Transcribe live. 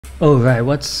Alright,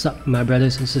 what's up my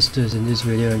brothers and sisters? In this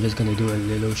video I'm just gonna do a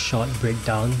little short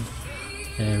breakdown,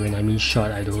 and when I mean short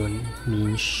I don't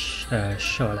mean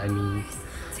short, I mean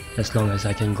as long as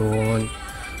I can go on,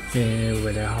 and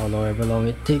whether however long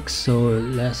it takes. So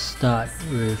let's start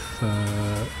with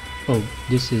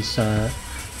this is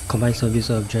combined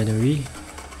service of January.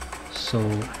 So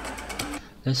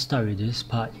let's start with this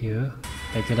part here.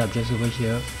 Back it up just over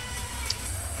here,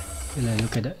 and then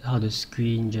look at how the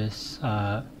screen just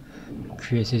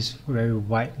creates this very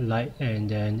white light, and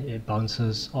then it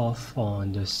bounces off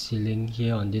on the ceiling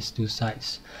here on these two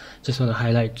sides. Just want to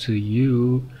highlight to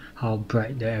you how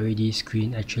bright the LED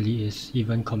screen actually is.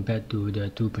 Even compared to the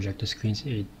two projector screens,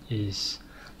 it is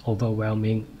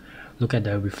overwhelming. Look at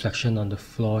the reflection on the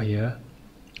floor here.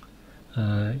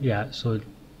 Yeah, so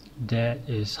that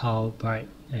is how bright,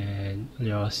 and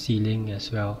your ceiling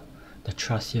as well, the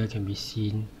truss here can be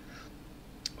seen.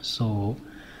 So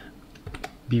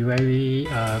be very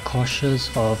cautious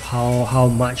of how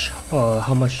much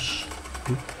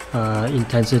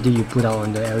intensity you put out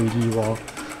on the LED wall.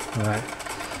 Alright,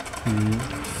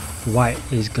 white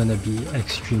is gonna be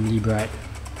extremely bright.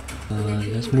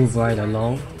 Let's move right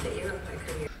along.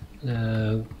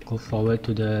 Go forward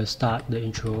to the start, the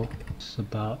intro. It's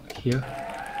about here.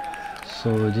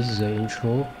 So this is the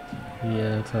intro. We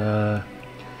have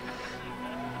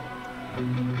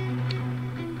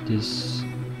this.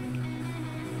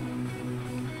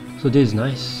 So this is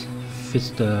nice,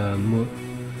 fits the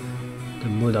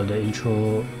mood of the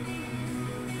intro,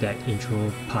 that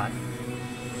intro part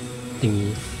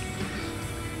thingy.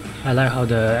 I like how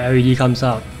the LED comes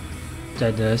out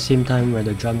at the same time where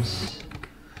the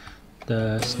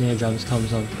snare drums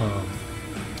comes up,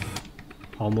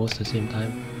 almost the same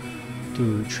time.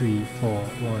 2, 3, 4,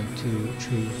 1, 2,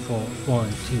 3, 4, 1,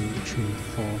 2, 3,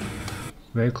 4.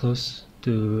 Very close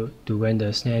to when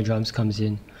the snare drums comes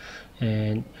in.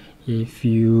 And if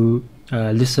you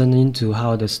listen into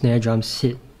how the snare drums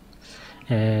hit,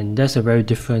 and that's a very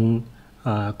different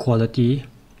quality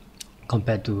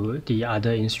compared to the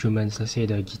other instruments, let's say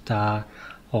the guitar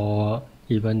or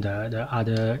even the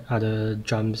other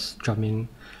drumming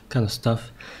kind of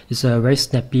stuff. It's a very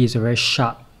snappy, it's a very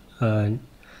sharp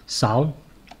sound,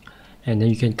 and then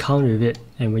you can count with it,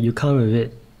 and when you count with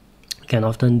it, you can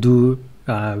often do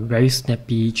very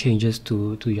snappy changes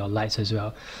to your lights as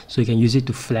well. So you can use it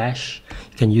to flash,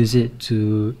 you can use it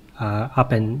to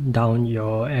up and down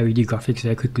your LED graphics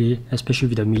very quickly, especially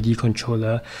with the MIDI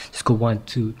controller. Just go 1,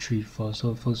 2, 3, 4.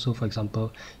 So for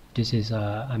example, this is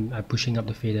I'm pushing up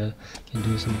the fader. You can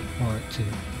do some 1, 2,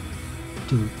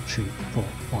 2, 3, 4,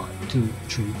 1, 2,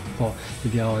 3, 4.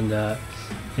 If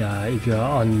you're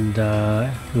on the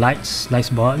lights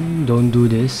board, don't do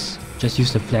this. Just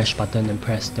use the flash button and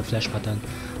press the flash button.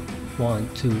 1,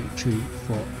 2, 3,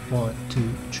 4. 1,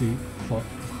 2, 3, 4. 1,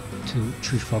 2,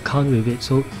 3, 4. Count with it.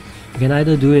 So you can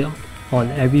either do it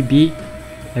on every beat,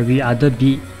 every other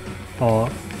beat, or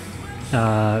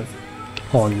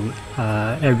on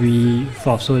every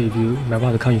fourth. So if you remember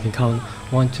how to count, you can count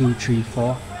 1, 2, 3,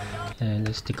 4. And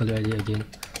let's take a look at it again.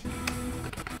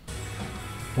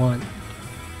 1.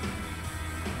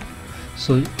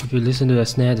 So if you listen to the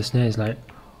snare is like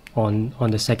on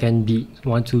the second beat.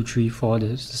 1, 2, 3, 4.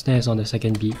 The snare is on the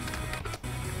second beat.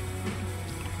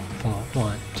 4.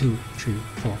 1, 2, 3,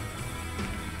 4.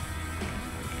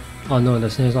 Oh no, the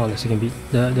snare is not on the second beat.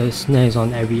 The snare is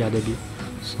on every other beat.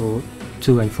 So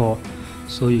 2 and 4.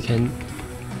 So you can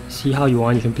see how you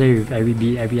want. You can play with every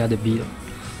beat, every other beat,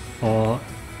 or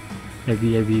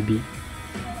every beat.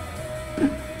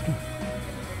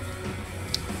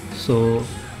 So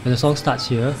when the song starts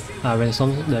here, when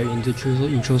the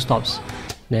intro stops,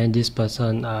 then this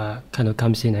person kind of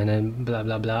comes in, and then blah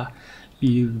blah blah.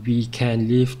 We can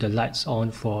leave the lights on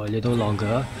for a little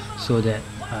longer so that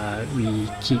we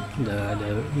keep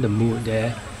the mood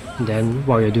there. And then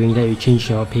while you're doing that, you change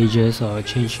your pages or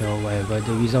change your whatever.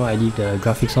 The reason why I leave the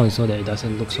graphics on is so that it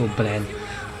doesn't look so bland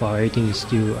while everything is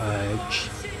still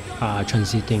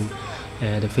transiting.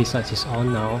 The face lights is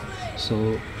on now,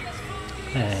 so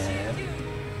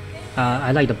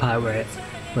I like the part where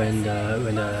when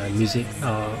the music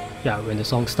when the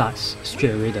song starts,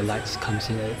 straight away the lights comes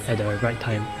in at the right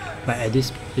time. But at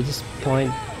this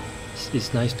point,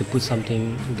 it's nice to put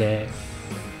something there.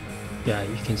 Yeah,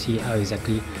 you can see how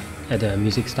exactly at the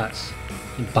music starts,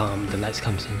 bam, the lights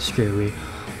comes in straight away.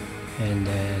 And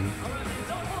then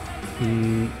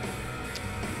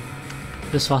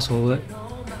let's fast forward.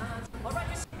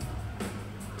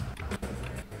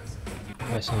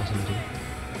 I saw something.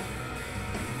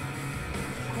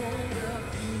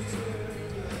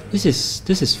 This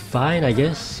is fine, I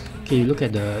guess. Okay, you look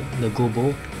at the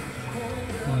gobo.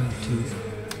 1, 2.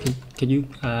 Can you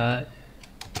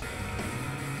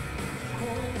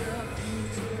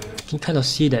can kind of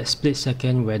see that split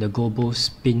second where the gobo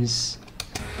spins.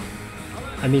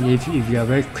 I mean, if you are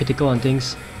very critical on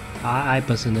things, I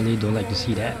personally don't like to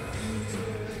see that.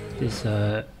 It's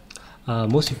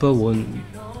most people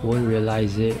won't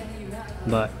realize it,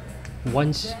 but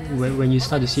once when you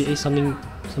start to see, hey, something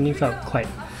felt quite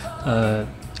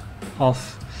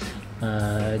off,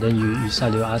 then you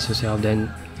start to ask yourself, then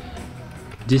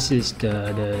this is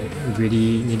the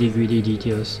really nitty-gritty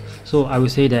details. So I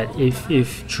would say that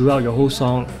if throughout your whole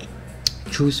song,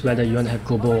 choose whether you want to have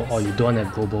gobo or you don't have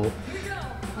gobo.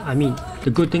 I mean, the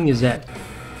good thing is that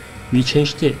we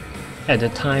changed it at the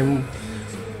time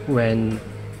when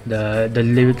the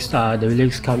lyrics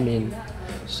come in,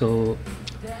 so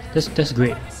that's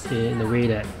great in a way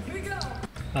that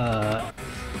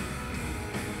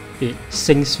it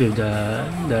syncs with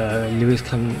the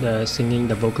lyrics singing,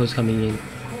 the vocals coming in,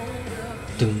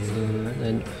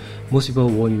 and most people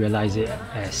won't realize it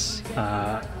as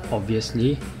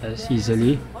obviously, as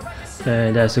easily,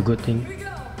 and that's a good thing.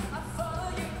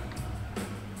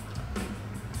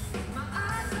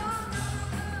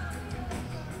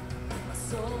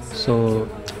 So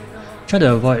try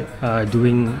to avoid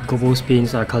doing gobo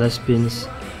spins or color spins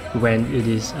when it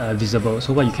is visible.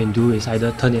 So what you can do is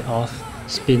either turn it off,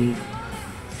 spin,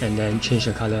 and then change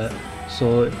the color.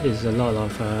 So it's a lot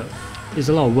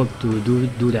of work to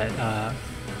do that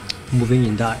moving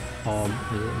in dark, or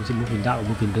is it move in dark or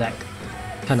move in black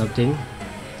kind of thing,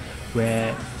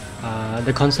 where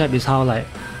the concept is how like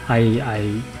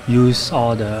I use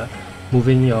all the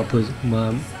moving your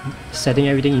setting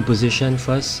everything in position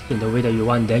first in the way that you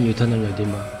want, then you turn on your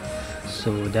dimmer.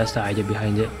 So that's the idea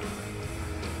behind it.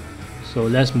 So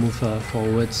let's move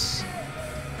forwards.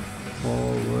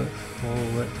 Forward.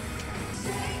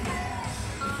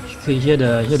 You can hear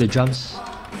the drums.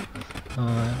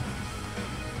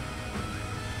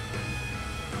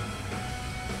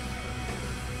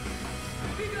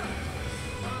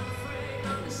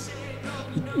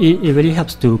 It really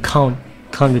helps to count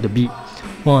with the beat.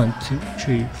 1, 2,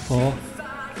 3, 4.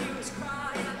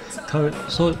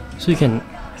 So you can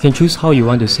choose how you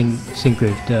want to sync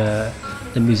with the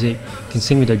music. You can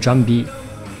sing with the drum beat.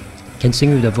 You can sing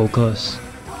with the vocals.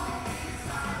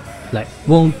 Like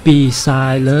won't be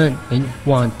silent and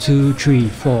 1, 2, 3,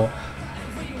 4.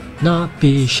 Not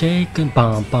be shaken,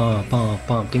 bam, bam, bam,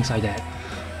 bam, things like that.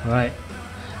 Alright.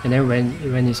 And then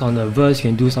when it's on the verse, you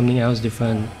can do something else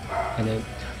different. And then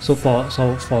so for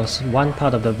one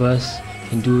part of the verse, you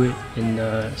can do it in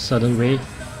a certain way.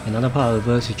 Another part of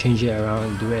the verse, you change it around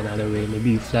and do it another way.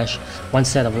 Maybe you flash one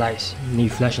set of lights, and then you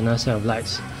flash another set of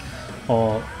lights,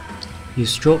 or you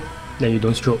stroke, then you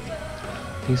don't stroke,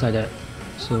 things like that.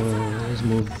 So let's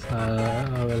move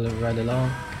right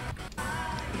along,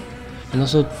 and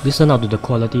also listen out to the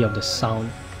quality of the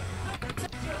sound.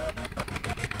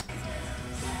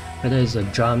 Whether it's the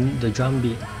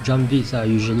drum beats are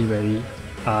usually very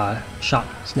sharp,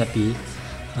 snappy.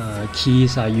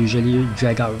 Keys are usually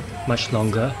drag out much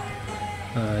longer.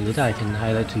 Later I can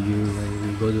highlight to you when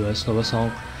we go to a slower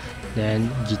song.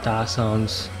 Then guitar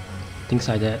sounds, things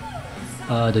like that.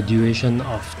 The duration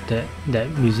of that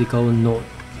musical note,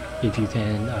 if you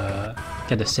can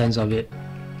get the sense of it.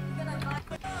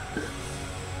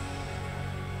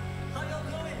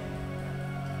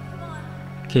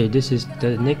 Okay, this is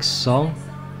the next song.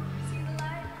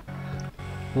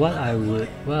 What I would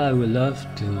love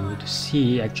to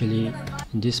see actually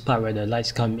in this part where the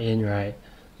lights come in, right,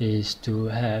 is to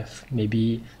have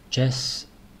maybe just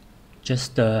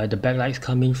the backlights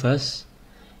coming first,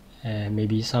 and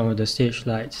maybe some of the stage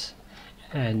lights,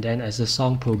 and then as the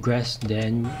song progresses,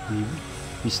 then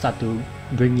we start to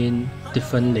bring in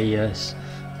different layers.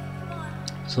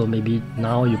 So maybe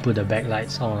now you put the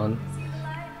backlights on,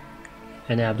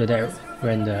 and then after that,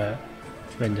 when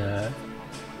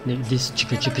this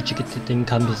chicka thing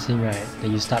comes in, right,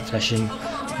 then you start flashing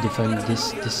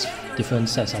different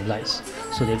sets of lights.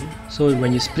 So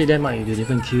when you split them out into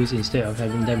different cues instead of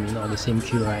having them in all the same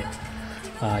cue, right,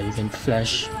 you can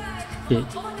flash it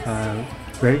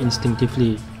very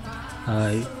instinctively,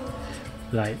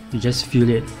 like you just feel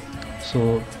it.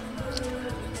 So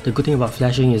the good thing about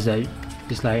flashing is that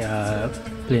it's like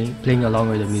playing along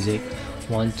with the music.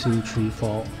 1, 2, 3,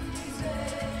 4,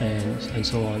 and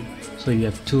so on. So you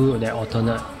have two that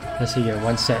alternate. Let's say you have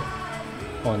one set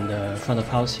on the front of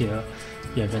house here,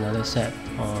 you have another set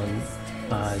on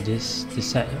this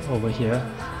set over here.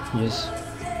 You just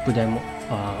put them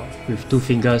with 2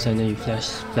 fingers, and then you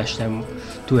flash them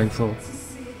to and fro.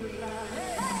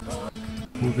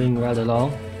 Moving right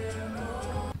along.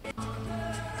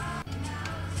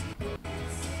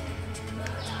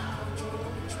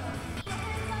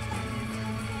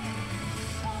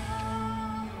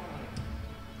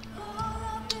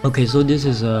 Okay, so this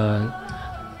is a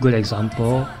good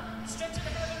example.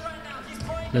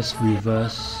 Let's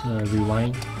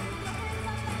rewind.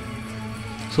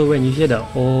 So when you hear the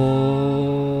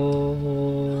 "Oh,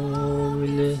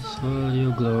 release for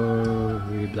your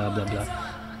glory," blah blah blah,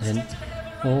 and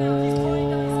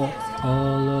 "Oh,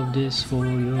 all of this for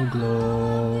your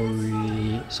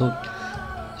glory." So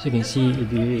you can see, if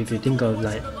you think of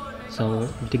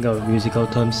musical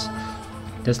terms,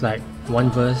 there's like one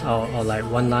verse or like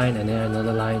one line and then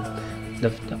another line.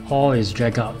 The all is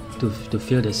dragged out to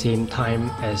feel the same time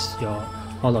as your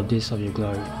all of this of your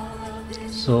glory.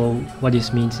 So what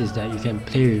this means is that you can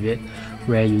play with it,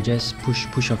 where you just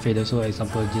push your fader. So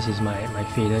example, this is my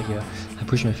fader here. I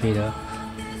push my fader.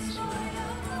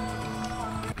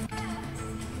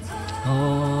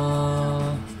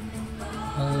 Oh,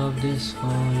 all of this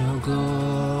for your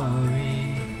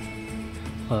glory.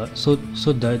 So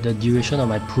the duration of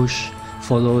my push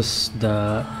follows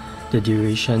the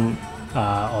duration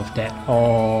of that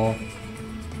all.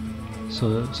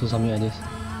 So something like this.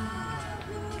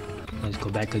 Let's go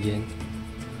back again.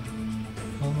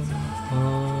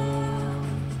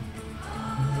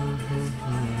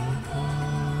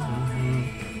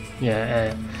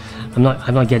 Yeah, I'm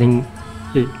not getting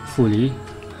it fully,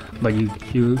 but you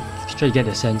try to get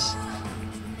the sense.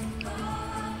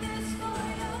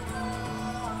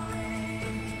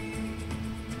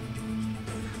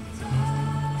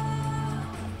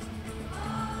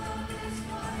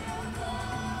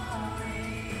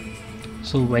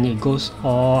 So when it goes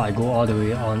all, I go all the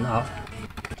way on up.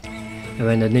 And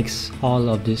when the next all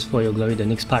of this for your glory, the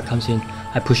next part comes in,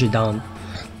 I push it down.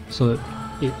 So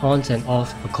it ons and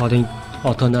off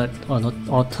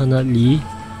alternately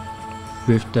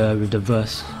with the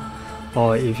verse.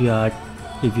 Or if you are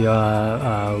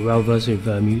well versed with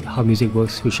how music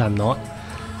works, which I'm not,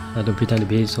 I don't pretend to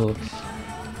be. So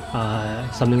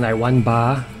something like one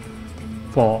bar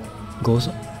for goes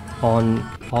on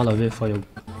all of it for your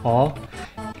all,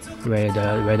 where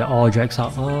the all drags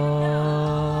out, all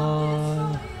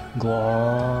go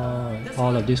on,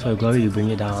 all of this for your glory, you bring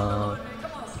it down.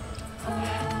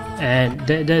 And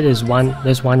that is one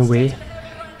way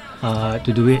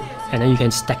to do it. And then you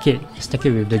can stack it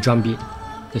with the drum beat,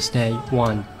 the snare.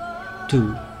 1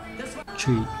 2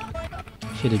 3,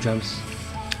 hear the drums.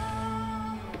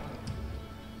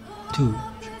 2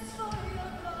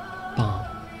 bam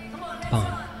bam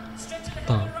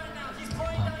bam.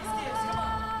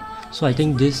 So I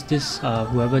think this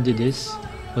whoever did this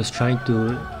was trying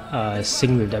to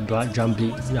sing with that drum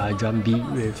beat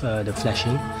with the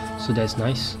flashing. So that's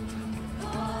nice.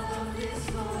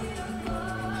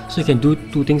 So you can do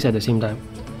two things at the same time.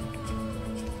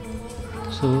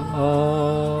 So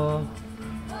all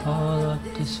of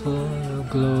this for your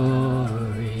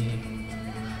glory.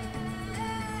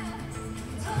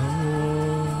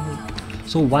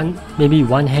 So maybe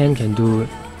one hand can do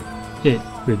it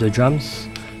with the drums,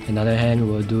 another hand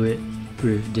will do it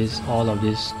with all of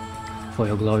this for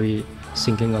your glory,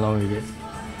 syncing along with it.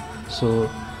 So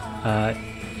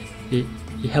it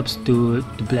helps to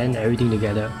blend everything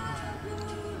together.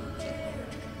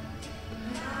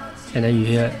 And then you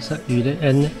hear,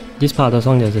 and this part of the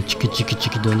song, there's a chiki chiki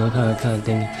chiki dono kind of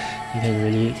thing. You can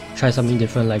really try something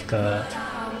different, like a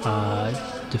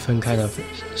different kind of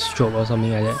stroke or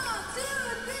something like that.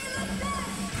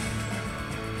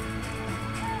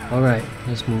 Alright,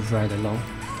 let's move right along.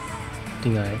 I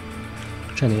think I'm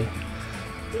trying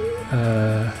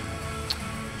to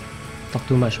talk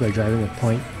too much by driving a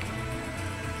point.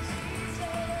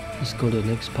 Let's go to the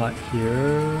next part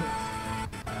here.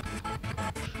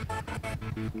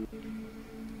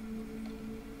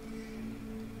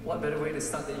 What better way to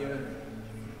start the year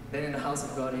than in the house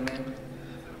of God, amen?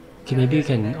 Okay, maybe you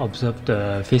can observe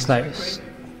the face lights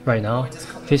right now.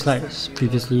 Face lights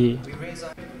previously,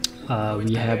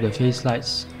 we have the face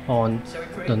lights on,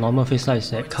 the normal face lights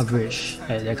that coverage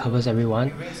that covers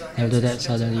everyone. After that,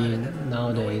 suddenly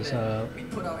now there is a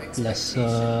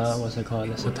lesser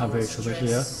coverage over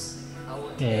here.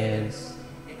 And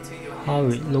how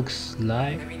it looks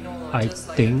like, I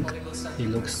think it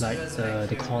looks like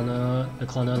the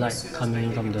corner light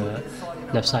coming from the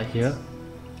left side here.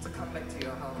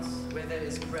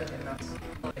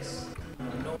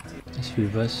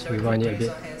 Let's rewind it a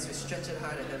bit.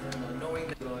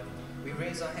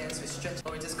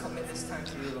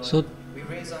 So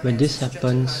when this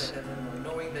happens,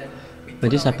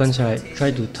 right,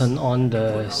 try to turn on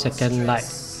the second light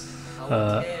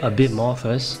a bit more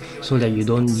first, so that you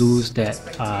don't lose that,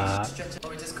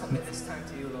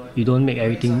 you don't make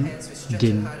everything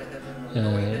dim.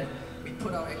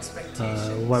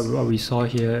 What we saw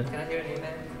here.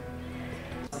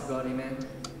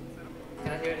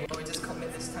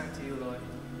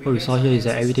 what we saw here is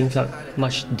that everything felt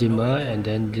much dimmer, and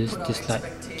then this light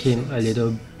came a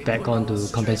little back on to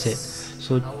compensate.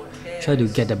 So try to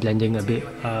get the blending a bit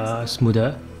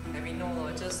smoother.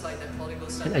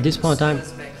 And at this point of time,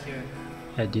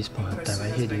 I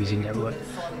hate using that word,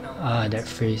 that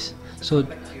phrase. So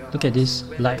look at this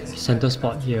light center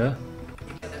spot here.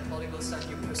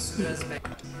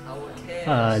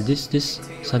 This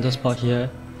center spot here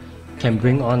can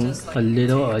bring on a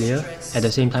little earlier at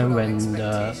the same time when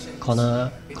the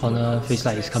corner face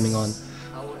light is coming on,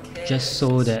 just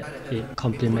so that it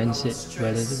complements it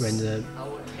when the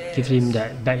give him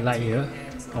that backlight here,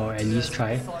 or at least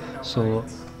try. So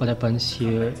what happens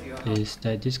here is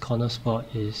that this corner spot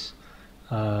is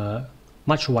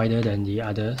much wider than the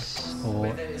others,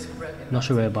 or not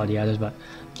sure about the others, but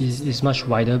it's much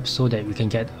wider so that we can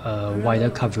get a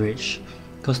wider coverage,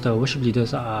 because the worship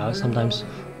leaders are sometimes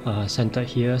centered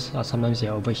here, sometimes they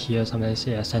are over here, sometimes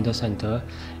they are center,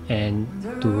 and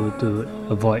to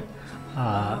avoid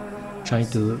trying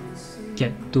to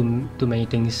get too many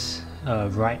things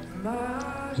right,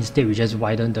 instead we just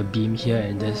widen the beam here,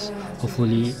 and this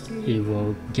hopefully it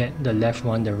will get the left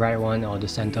one, the right one, or the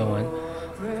center one,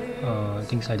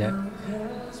 things like that.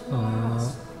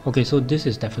 Okay, so this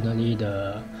is definitely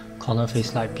the corner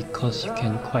face light, because you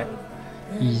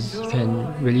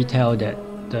can really tell that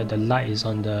the light is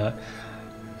on the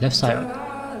left side,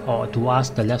 or to us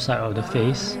the left side of the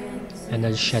face, and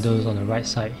the shadows on the right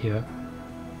side here.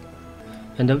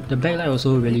 And the backlight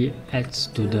also really adds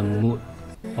to the mood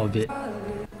of it.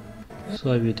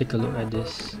 So if you take a look at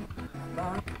this,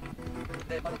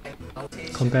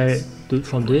 compare it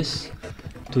from this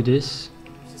to this,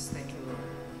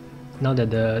 now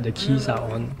that the keys are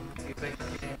on,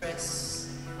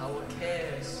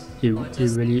 it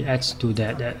really adds to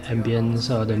that ambience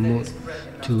or the mood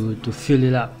to fill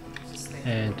it up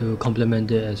and to complement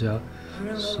it as well.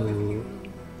 So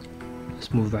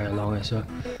let's move right along as well.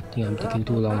 I think I'm taking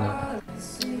too long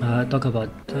now. Talk about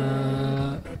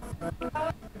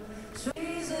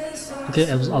okay,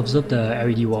 observe the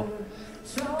LED wall.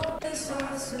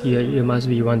 You must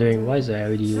be wondering, why is the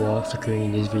LED wall flickering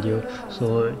in this video?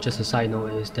 So just a side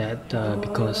note is that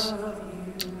because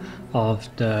of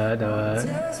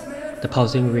the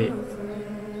pulsing rate,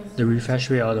 the refresh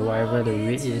rate, or whatever the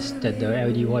rate is that the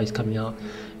LED wall is coming out,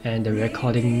 and the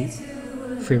recording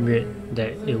frame rate that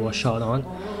it was shot on,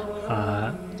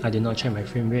 I did not check my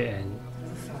frame rate, and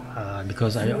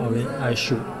because I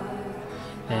shoot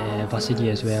varsity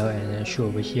as well, and I shoot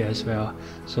over here as well,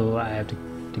 so I have to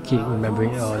keep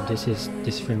remembering, oh, this is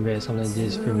this frame rate, sometimes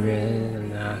this frame rate,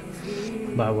 and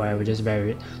but I will just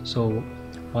vary it. So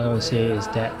what I would say is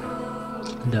that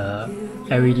the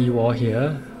LED wall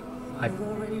here,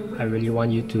 I really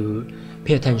want you to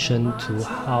pay attention to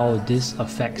how this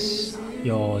affects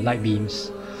your light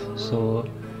beams. So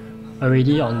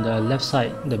already on the left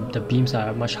side, the beams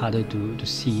are much harder to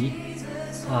see.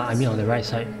 I mean on the right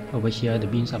side over here, the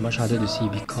beams are much harder to see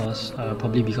because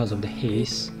probably because of the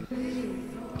haze.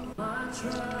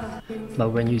 But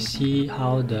when you see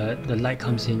how the light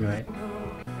comes in, right,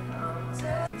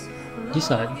 these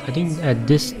are, I think at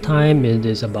this time it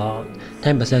is about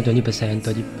 10%, 20%,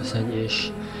 30%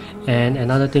 ish. And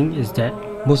another thing is that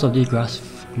most of these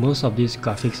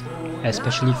graphics,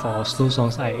 especially for slow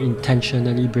songs, I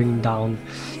intentionally bring down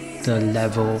the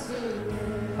level,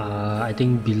 I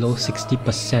think below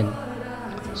 60%.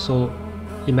 So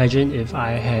imagine if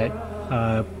I had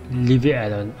leave it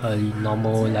at a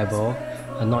normal level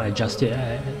and not adjust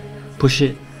it,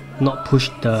 not push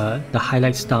the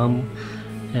highlights down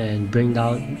and bring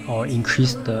down or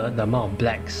increase the amount of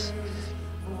blacks.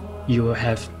 You will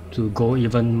have to go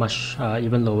even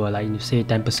lower, like you say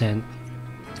 10%,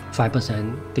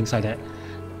 5%, things like that,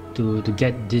 to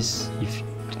get this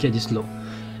look.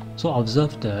 So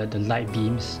observe the light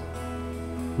beams.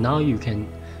 Now you can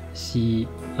see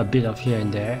a bit of here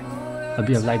and there, a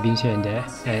bit of light beams here and there,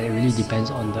 and it really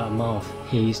depends on the amount of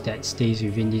haze that stays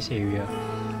within this area.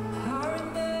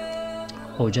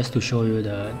 Oh, just to show you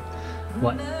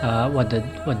what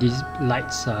these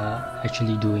lights are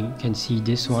actually doing. You can see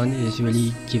this one is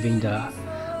really giving the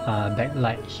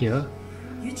backlight here,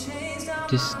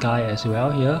 this guy as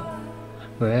well here,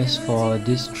 whereas for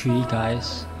these three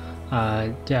guys,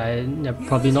 they're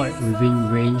probably not within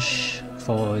range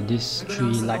for these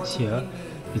three lights here,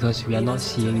 because we are not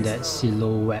seeing that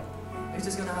silhouette.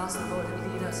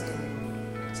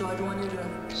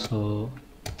 So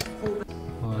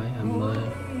why am I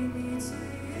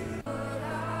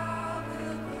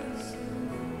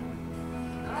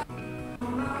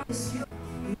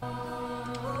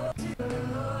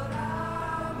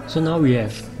So now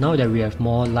that we have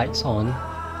more lights on,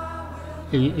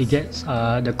 it gets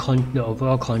the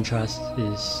overall contrast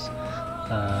is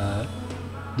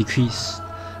decreased,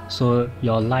 so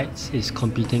your lights is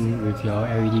competing with your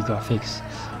LED graphics,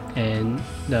 and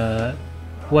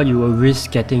what you will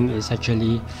risk getting is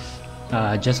actually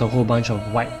just a whole bunch of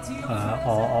white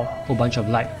or a whole bunch of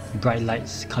bright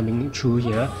lights coming through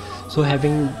here. So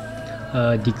having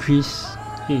a decrease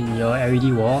in your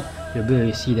LED wall, you'll be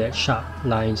able to see that sharp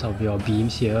lines of your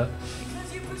beams here.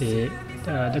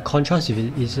 The contrast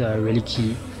is really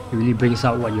key. It really brings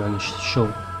out what you want to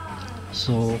show.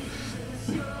 So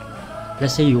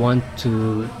let's say you want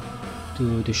to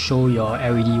show your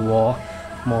LED wall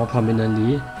more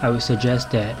prominently, I would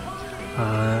suggest that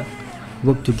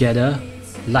work together.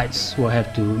 Lights will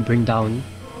have to bring down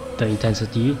the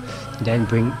intensity, then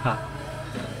bring up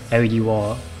LED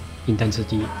wall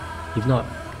intensity. If not,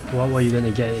 what you're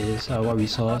gonna get is what we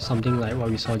saw, something like what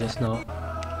we saw just now,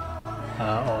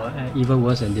 or even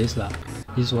worse than this lah.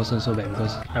 This wasn't so bad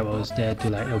because I was there to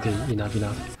like, okay,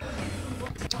 enough.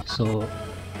 So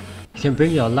you can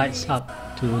bring your lights up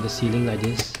to the ceiling like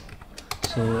this.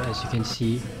 So as you can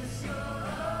see,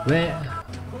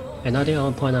 another thing I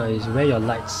want to point out is where your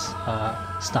lights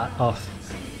start off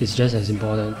is just as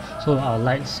important. So our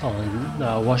lights on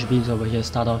the wash beams over here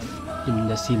start off in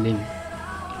the ceiling.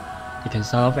 They can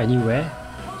start off anywhere.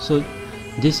 So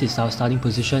this is our starting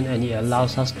position, and it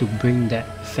allows us to bring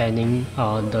that fanning,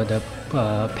 the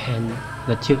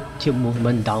tilt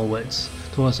movement downwards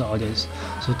towards the audience.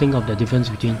 So think of the difference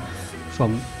between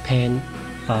from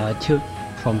tilt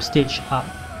from stage up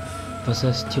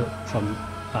versus tilt from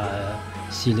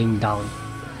ceiling down,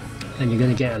 and you're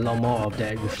gonna get a lot more of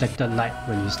that reflected light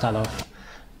when you start off.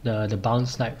 The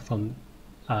bounce light from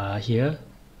here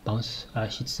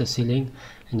hits the ceiling,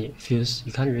 and it feels,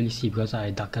 you can't really see because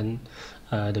I darken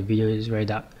the video is very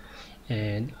dark,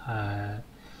 and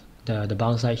the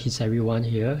bounce light hits everyone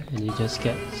here, and it just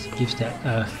gives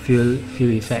that feel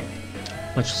effect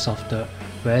much softer.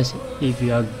 Whereas if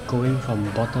you are going from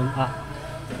bottom up,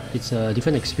 it's a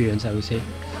different experience, I would say.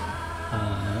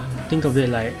 Think of it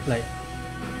like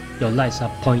your lights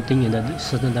are pointing in a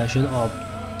certain direction, or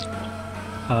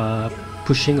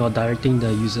pushing or directing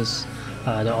the users,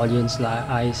 the audience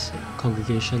eyes,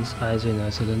 congregation's eyes in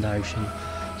a certain direction.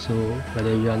 So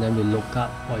whether you want them to look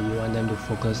up or you want them to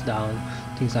focus down,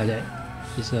 things like that.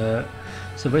 It's a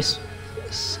very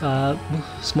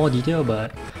small detail,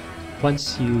 but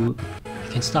once you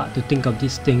can start to think of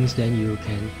these things, then you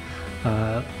can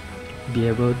be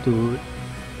able to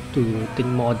think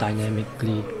more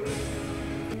dynamically.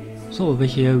 So over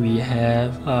here we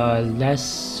have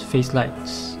less face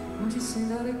lights.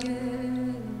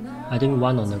 I think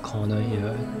one on the corner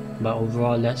here, but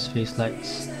overall less face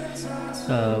lights.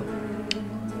 The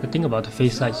thing about the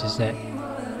face lights is that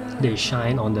they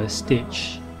shine on the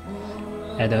stage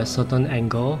at a certain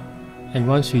angle, and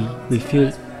once we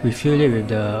fill it with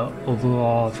the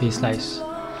overall face lights,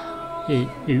 it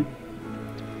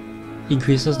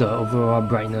increases the overall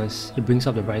brightness. It brings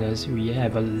up the brightness. We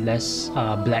have a less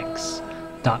blacks,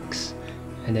 darks,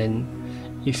 and then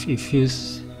it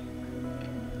feels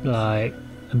like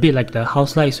a bit like the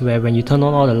house lights, where when you turn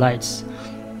on all the lights,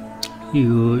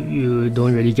 you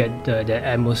don't really get the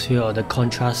atmosphere or the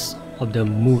contrast of the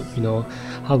mood. You know,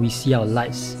 how we see our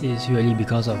lights is really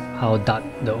because of how dark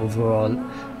the overall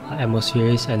atmosphere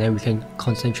is, and then we can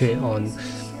concentrate on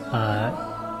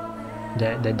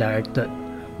the directed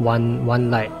one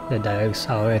light that directs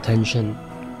our attention.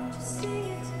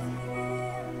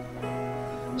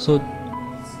 So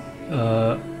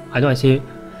I know I say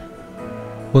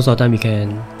most of the time you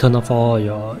can turn off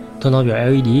your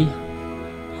LED.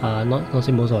 Not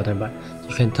say most of the time, but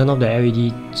you can turn off the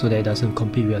LED so that it doesn't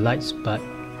compete with your lights. But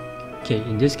okay,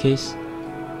 in this case,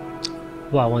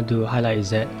 what I want to highlight is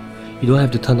that you don't have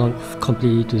to turn off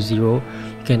completely to 0.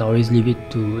 You can always leave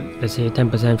it to, let's say,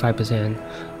 10%, 5%,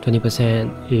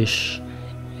 20% ish,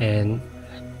 and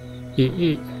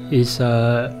it's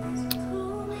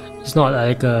not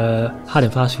like a hard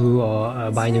and fast rule or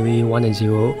a binary 1 and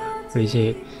 0 where you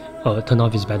say, oh, turn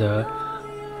off is better.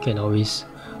 You can always,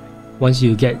 once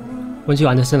you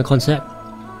understand the concept,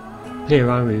 play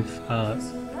around with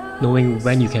knowing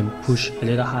when you can push a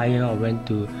little higher or when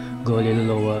to go a little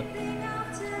lower.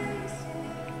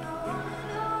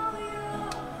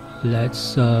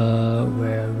 Let's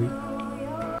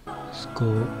let's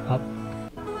go up.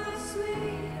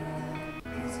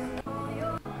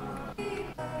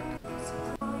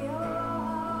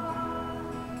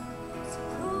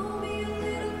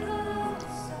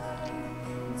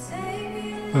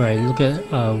 Alright, look at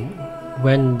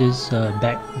when this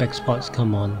back spots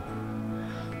come on.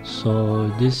 So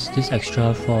this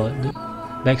extra for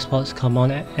back spots come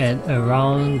on at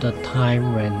around the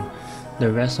time when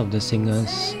the rest of the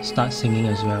singers start singing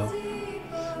as well.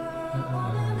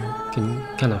 You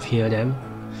can kind of hear them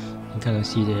and kind of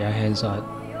see their hands are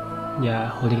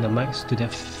holding the mics to their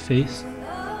face.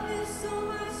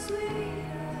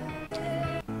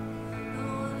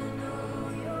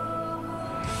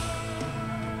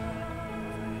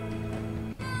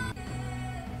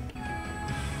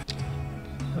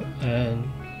 And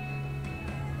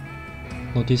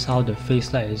notice how the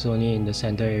face light is only in the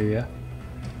center area,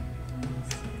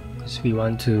 because we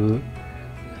want to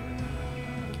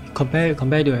compare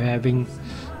to having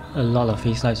a lot of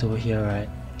face lights over here, right?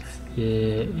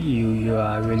 You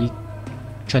are really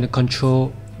trying to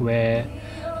control where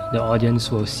the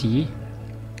audience will see,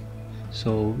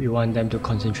 so we want them to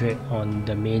concentrate on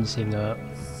the main singer,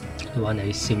 the one that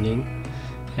is singing,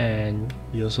 and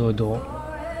you also don't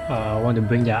want to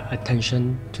bring their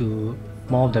attention to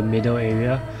more of the middle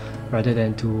area rather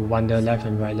than to wander left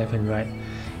and right,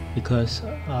 because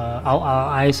our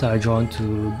eyes are drawn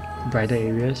to brighter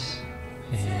areas,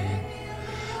 and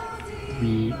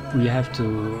we have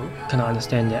to kind of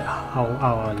understand that how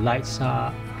our lights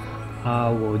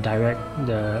will direct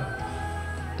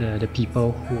the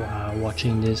people who are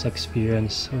watching this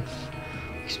experiencing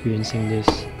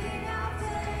this.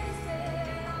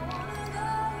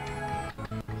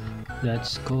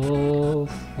 Let's go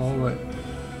forward.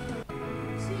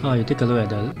 Oh, you take a look at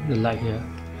the light here.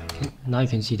 Now you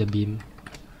can see the beam.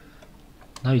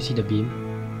 Now you see the beam.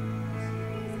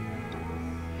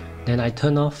 Then I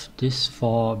turn off these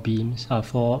four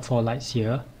lights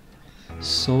here,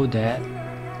 so that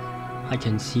I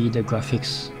can see the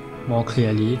graphics more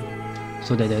clearly,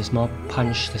 so that there's more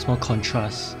punch, there's more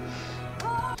contrast.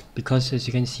 Because as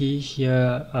you can see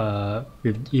here,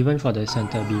 even for the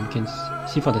center beam, you can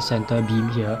see for the center beam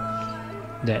here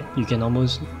that you can no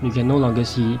longer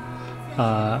see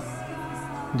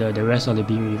the rest of the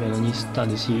beam. You can only start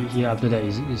to see here. After that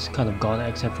it's kind of gone,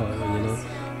 except for a little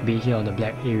bit here on the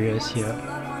black areas here,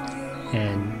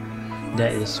 and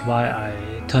that is why I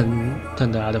turn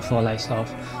the other four lights off,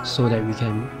 so that we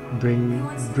can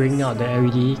bring out the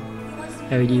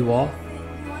LED wall,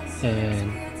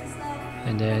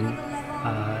 and then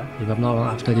if I'm not wrong,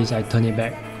 after this I turn it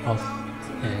back off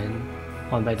and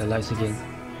on back the lights again.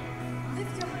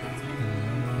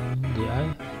 Did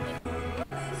I?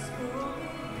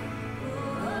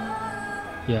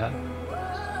 Yeah,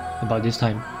 about this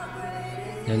time.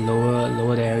 Then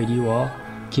lower the LED wall,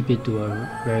 keep it to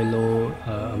a very low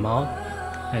amount,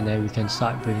 and then we can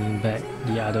start bringing back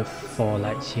the other four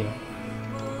lights here.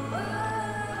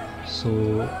 So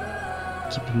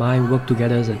keep in mind, work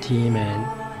together as a team and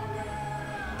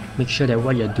make sure that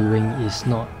what you're doing is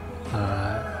not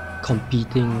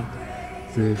competing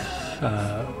with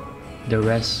the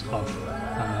rest of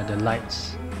the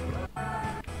lights.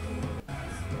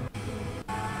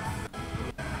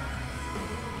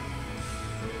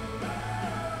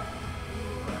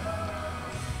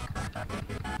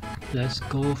 Let's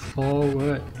go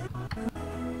forward.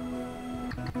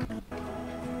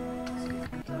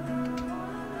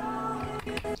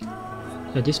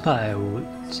 At this part I would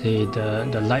say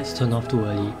the lights turn off too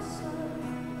early.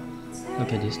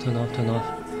 Look at this, turn off,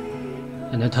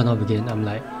 and then turn off again. I'm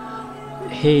like,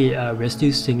 hey, we're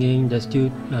still singing, there's still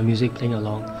music playing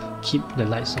along. Keep the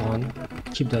lights on.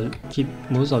 Keep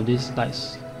most of these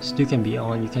lights still can be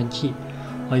on. You can keep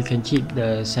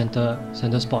the center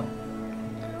spot.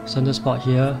 Center spot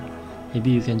here. Maybe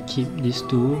you can keep these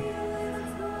two,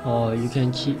 or you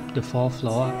can keep the fourth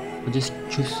floor. Or just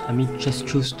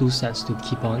choose two sets to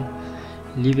keep on.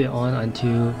 Leave it on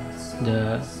until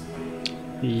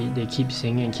they keep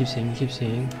singing, and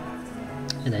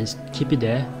then keep it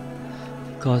there,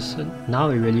 because now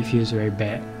it really feels very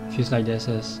bad. Feels like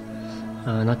there's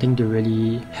nothing to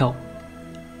really help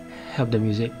the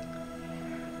music.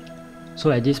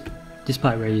 So at this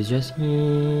part where it's just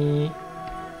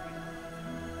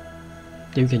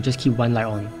then you can just keep one light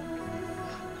on.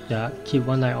 Yeah, keep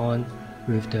one light on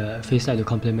with the face light to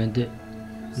complement it.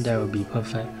 That will be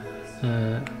perfect.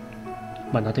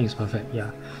 But nothing is perfect.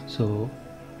 Yeah, so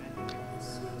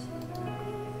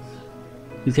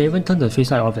you can even turn the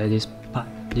face light off at this part,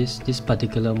 this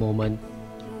particular moment,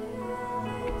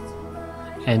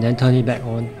 and then turn it back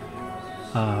on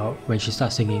when she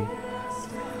starts singing.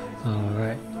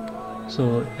 Alright,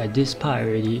 so at this part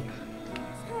already,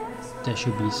 there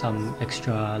should be some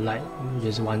extra light,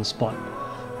 just one spot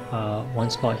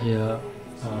here,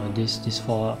 these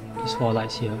four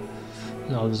lights here.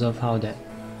 And observe how that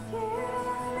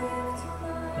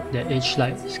edge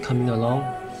light is coming along.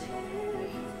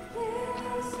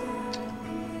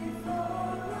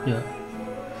 Yeah,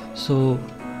 So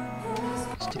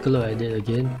let's take a look at it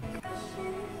again.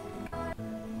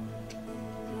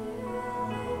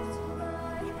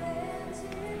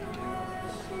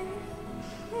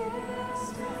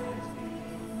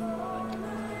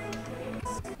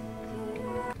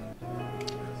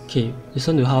 Okay,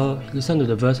 listen to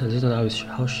the verse and listen to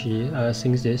how she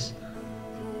sings this.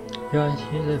 Here I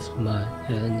lift my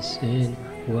hands in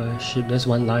worship. There's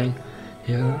one line.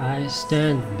 Here I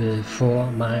stand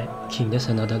before my King. There's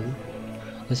another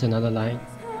line.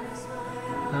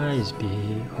 Eyes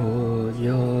behold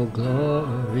your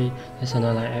glory. There's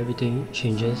another line. Everything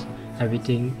changes.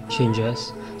 Everything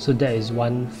changes. So that is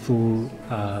one full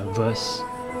verse.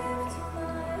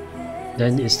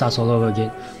 Then it starts all over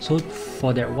again. So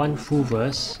for that one full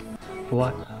verse,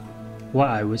 what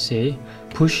I would say,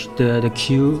 push the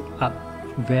cue up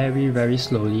very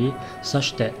slowly,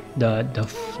 such that the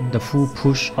full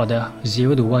push, or the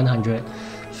 0 to 100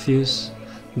 feels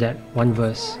that one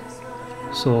verse.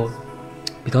 So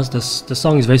because the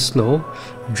song is very slow,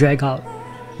 drag out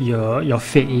your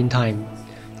fade in time.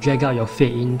 Drag out your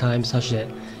fade in time such that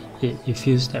it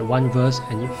feels that one verse,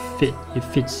 and it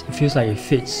feels like it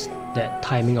fits that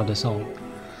timing of the song.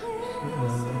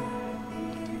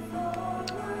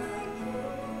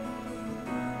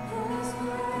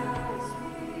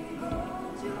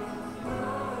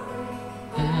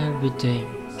 Everything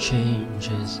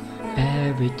changes.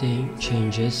 Everything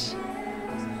changes.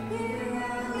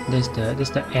 That's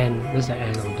the end. That's the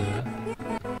end of the.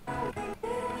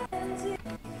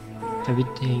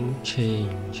 Everything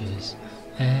changes.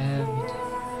 Everything.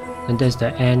 And that's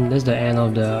the end. That's the end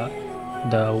of the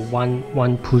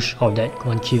one push of that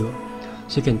one cue.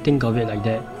 So you can think of it like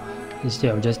that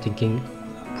instead of just thinking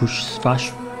push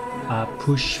fast,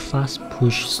 push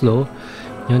slow.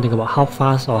 You don't think about how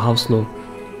fast or how slow.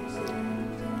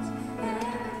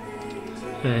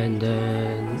 And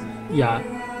then yeah,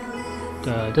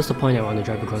 that's the point I want to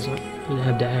drive, because you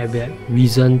have that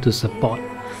reason to support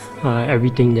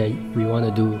everything that we want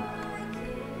to do.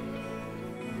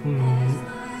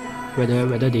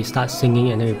 Whether they start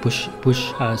singing and then we push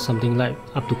something like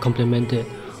up to complement it,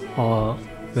 or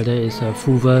whether it's a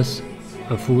full verse,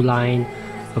 a full line,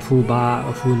 a full bar,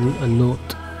 a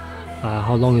note.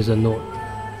 How long is the note?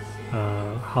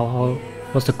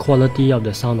 What's the quality of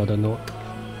the sound of the note?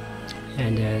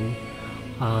 And then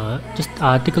just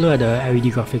take a look at the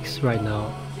LED graphics right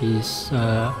now. Is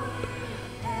a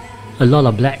lot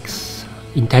of blacks,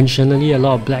 intentionally a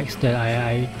lot of blacks that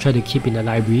I try to keep in the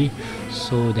library,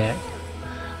 so that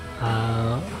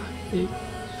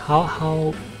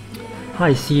how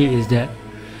I see it is that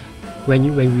when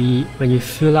you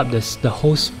fill up the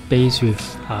whole space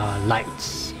with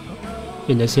lights,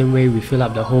 in the same way we fill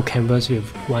up the whole canvas with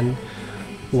one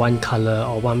color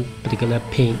or one particular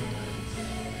paint,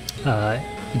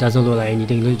 it doesn't look like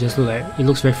anything. It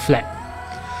looks very flat.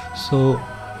 So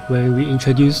when we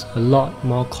introduce a lot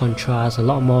more contrast, a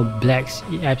lot more blacks,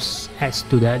 it adds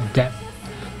to that depth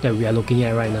that we are looking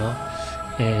at right now.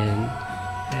 And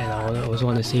I also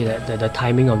want to say that the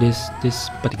timing of this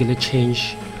particular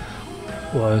change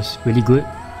was really good.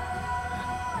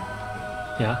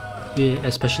 Yeah,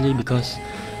 especially because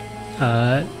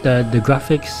the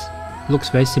graphics looks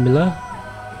very similar,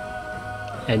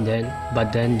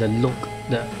 but then the look,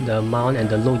 the amount and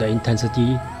the look, the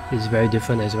intensity is very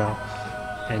different as well,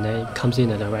 and then it comes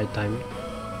in at the right time.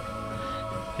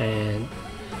 And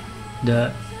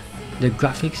the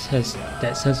graphics has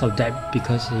that sense of depth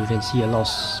because you can see a lot of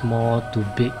small to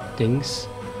big things,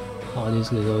 all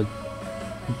these little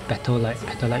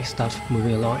petal-like stuff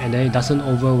moving along, and then it doesn't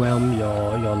overwhelm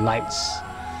your lights.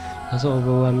 It doesn't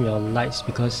overwhelm your lights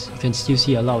because you can still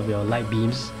see a lot of your light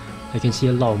beams. You can see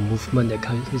a lot of movement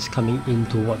that is coming in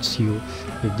towards you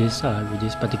with this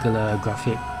particular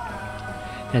graphic.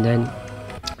 And then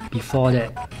before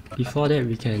that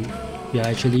we are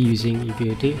actually using, if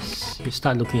you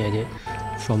start looking at it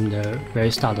from the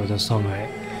very start of the song, right?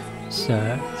 So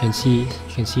you can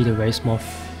see the very small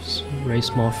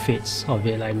fades of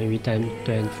it, like maybe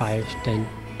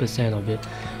 10% of it,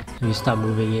 and we start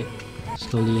moving it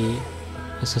slowly.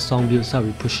 As the song builds up,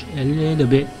 we push a little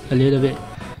bit, and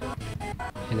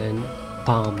then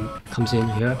bam, comes in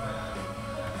here,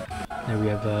 and we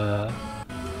have a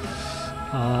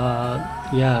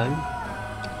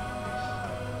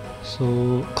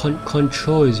so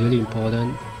control is really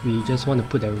important. We just want to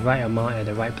put the right amount at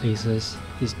the right places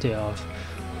instead of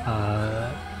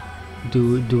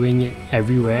doing it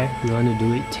everywhere. We want to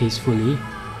do it tastefully,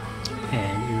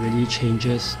 and it really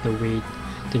changes the way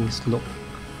things look.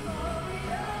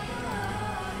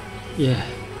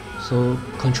 So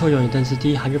control your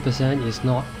intensity. 100% is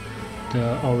not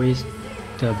always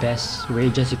the best way.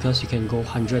 Just because you can go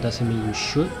 100 doesn't mean you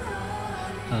should.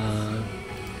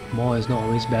 More is not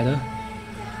always better.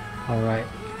 Alright,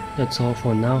 that's all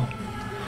for now.